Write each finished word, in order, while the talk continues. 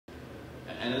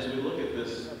And as we look at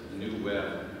this new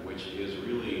web, which is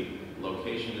really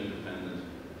location independent,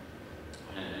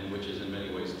 and which is in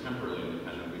many ways temporally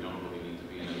independent, we don't really need to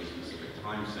be in any specific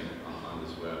time sync on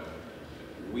this web.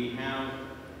 We have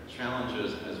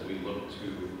challenges as we look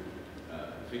to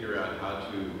figure out how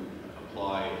to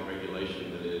apply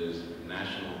regulation that is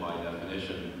national by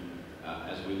definition,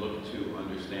 as we look to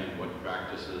understand what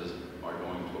practices are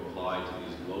going to apply to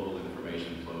these global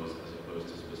information flows as opposed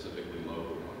to specifically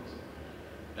local ones.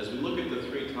 As we look at the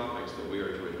three topics that we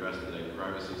are to address today,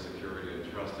 privacy, security,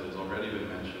 and trust, it has already been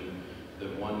mentioned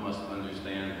that one must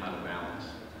understand how to balance.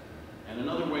 And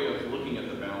another way of looking at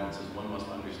the balance is one must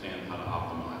understand how to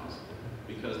optimize,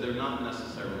 because they're not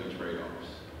necessarily trade-offs.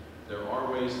 There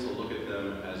are ways to look at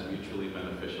them as mutually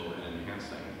beneficial and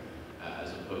enhancing,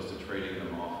 as opposed to trading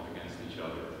them off against each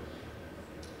other.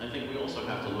 I think we also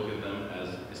have to look at them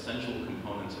as essential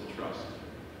components of trust.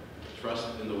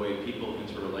 Trust in the way people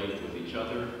interrelate with each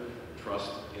other,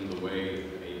 trust in the way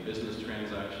a business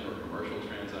transaction or commercial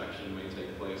transaction may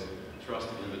take place, trust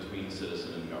in between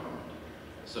citizen and government.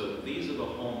 So these are the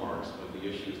hallmarks of the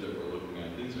issues that we're looking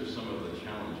at. These are some of the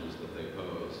challenges that they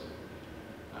pose.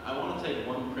 I want to take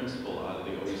one principle out of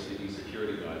the OECD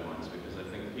security guidelines because I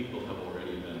think people have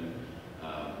already been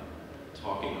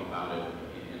talking about it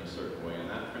in a certain way, and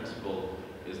that principle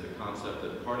is the concept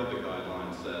that part of the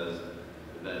guideline says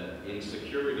that in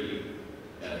security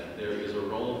there is a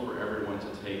role for everyone to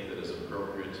take that is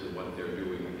appropriate to what they're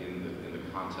doing in the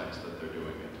context that they're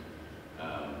doing it.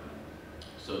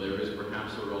 So there is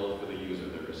perhaps a role for the user,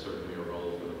 there is certainly a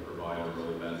role for the provider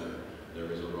or the vendor,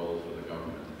 there is a role for the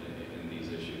government in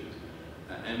these issues.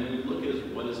 And when you look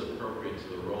at what is appropriate to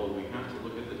the role, we have to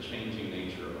look at the changing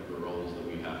nature of the roles that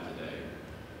we have today.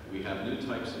 We have new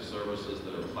types of services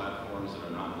that are platforms that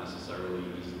are not necessarily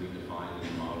easily defined in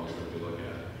the models that we look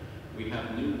at. We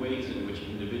have new ways in which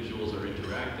individuals are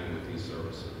interacting with these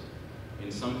services. In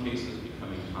some cases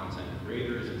becoming content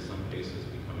creators, in some cases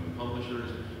becoming publishers,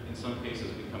 in some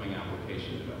cases becoming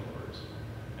application developers.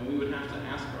 And we would have to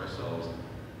ask ourselves,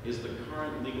 is the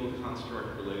current legal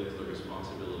construct related to the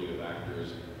responsibility of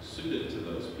actors suited to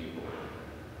those people?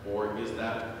 Or is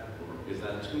that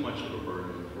too much of a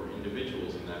burden for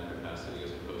individuals in that capacity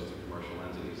as opposed to commercial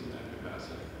entities in that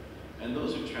capacity? And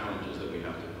those are challenges that we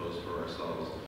have to pose for ourselves.